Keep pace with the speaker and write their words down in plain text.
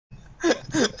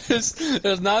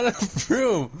There's not enough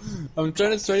room. I'm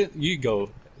trying to straighten. You go.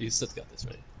 You still got this,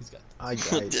 right? He's got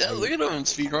this. Yeah, look at him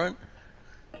speedrun.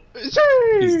 He's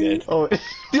dead. Oh,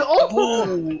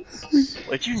 oh!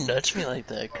 Why'd you nudge me like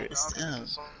that, Chris? Damn.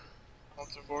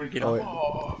 Get Oh,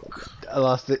 off. I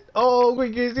lost it. Oh,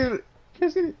 wait, guys, get it.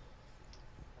 Guys, get it.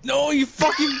 No, you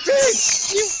fucking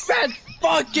bitch! You fat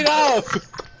fuck! Get out!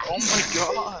 Oh my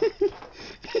god!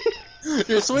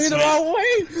 You're swinging the wrong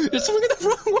way! You're swinging the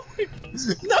wrong way!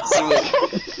 No!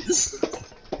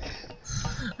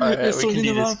 Alright, You're we can swinging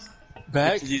do the this. wrong.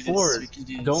 Back, We can do this. forward. We can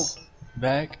do this. Don't.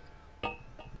 Back.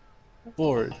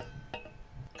 Forward.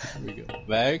 Here we go.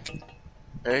 Back.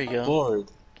 There you go. Forward.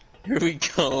 Here we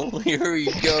go. Here we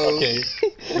go. Okay.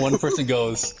 One person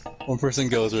goes. One person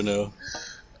goes or no.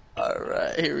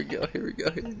 Alright, here we go. Here we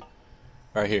go. Here we go.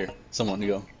 Right here. Someone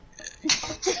go.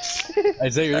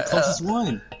 Isaiah, you're the closest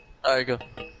one. Alright, go.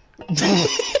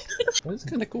 That's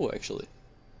kind of cool, actually.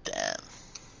 Damn.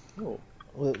 Oh.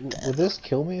 Will this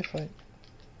kill me if I...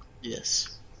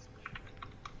 Yes.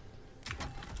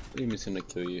 What do you mean it's gonna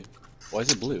kill you? Why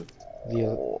is it blue?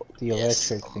 The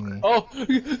Yes. electric thingy. Oh!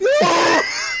 No!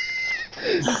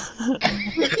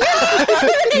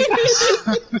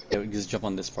 Yeah, just jump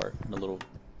on this part. The little.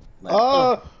 Like,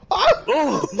 Oh! Ah!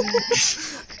 oh!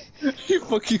 He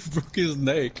fucking broke his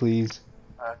neck. Please.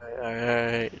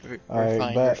 Alright.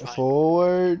 Alright, back,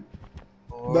 forward,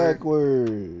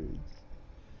 backwards.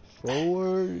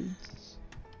 Forwards,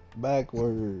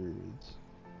 backwards.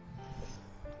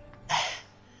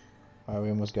 Alright, we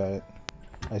almost got it.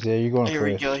 Isaiah, you're going Here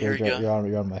we first. go, here we go.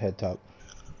 You're on my head top.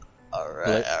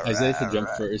 Alright, Isaiah should jump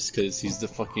first because he's the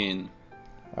fucking.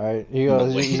 Alright, here you go.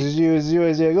 No This is you,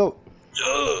 Isaiah, go!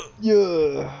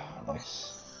 Yeah!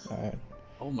 Nice. Alright,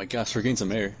 Oh my gosh, we're getting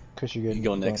some air. Chris, you're You good. can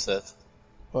go next, Seth.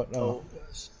 What? No,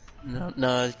 No,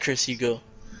 no, Chris, you go.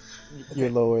 you're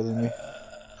lower than me.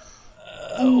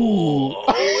 Oh.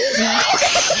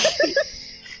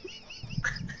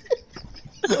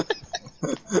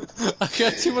 I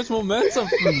got too much momentum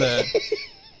from that.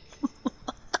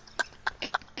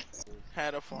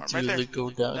 Had a farm. Dude, Right there. look, go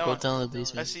down the I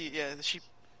basement. see, yeah, the sheep.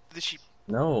 The sheep.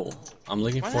 No, I'm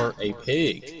looking Why for not? a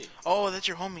pig. Oh, that's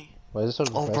your homie. Why is this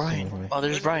so Oh, depressing? Brian. Oh,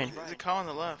 there's Brian. There's a cow on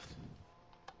the left.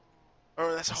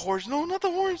 Or that's a horse. No, not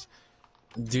the horse.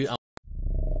 Dude, I'm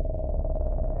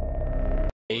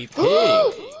a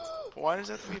pig. Why does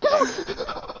that have to be a pig?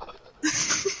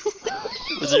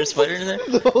 Was there a spider in there?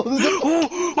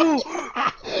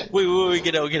 Wait,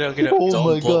 get out. Oh Don't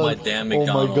my blow god. my damn Oh my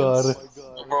McDonald's. god.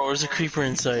 Bro, there's a creeper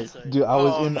inside. Dude, I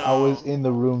Oh, was in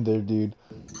the room there, dude.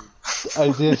 I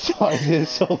did saw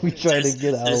me trying to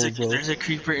get out, bro. There's a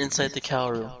creeper inside the cow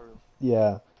room.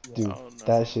 Yeah, dude, Oh, no.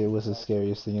 that shit was the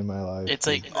scariest thing in my life. It's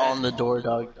like on the door,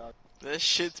 dog. That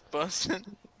shit's busting.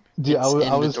 Dude, it's in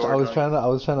the door, dog.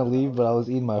 trying to leave, but I was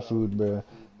eating my food, bro.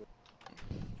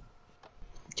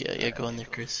 Yeah, go in there,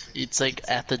 Chris. It's like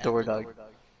at the door, dog.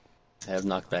 I have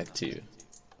knockback too.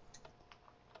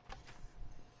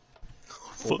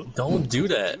 Don't do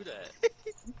that.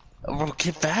 Bro,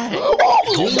 get back.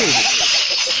 Dude,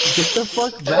 get the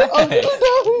fuck back.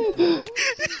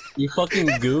 You fucking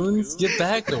goons, get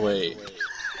back away.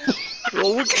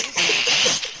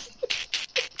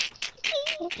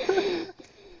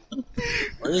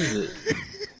 Where is it?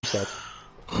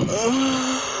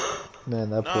 Man,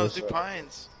 that No, place. do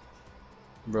pines.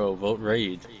 Bro, vote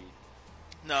raid.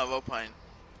 No, vote pine.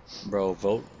 Bro,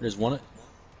 vote. There's one.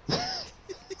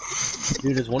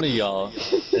 Dude, there's one of y'all. And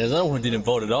there's another one who didn't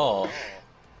vote at all.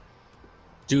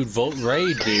 Dude, vote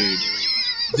raid, dude.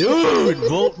 Dude,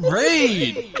 vote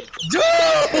raid. Dude!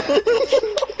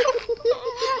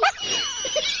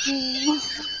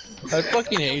 I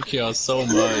fucking hate y'all so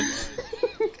much.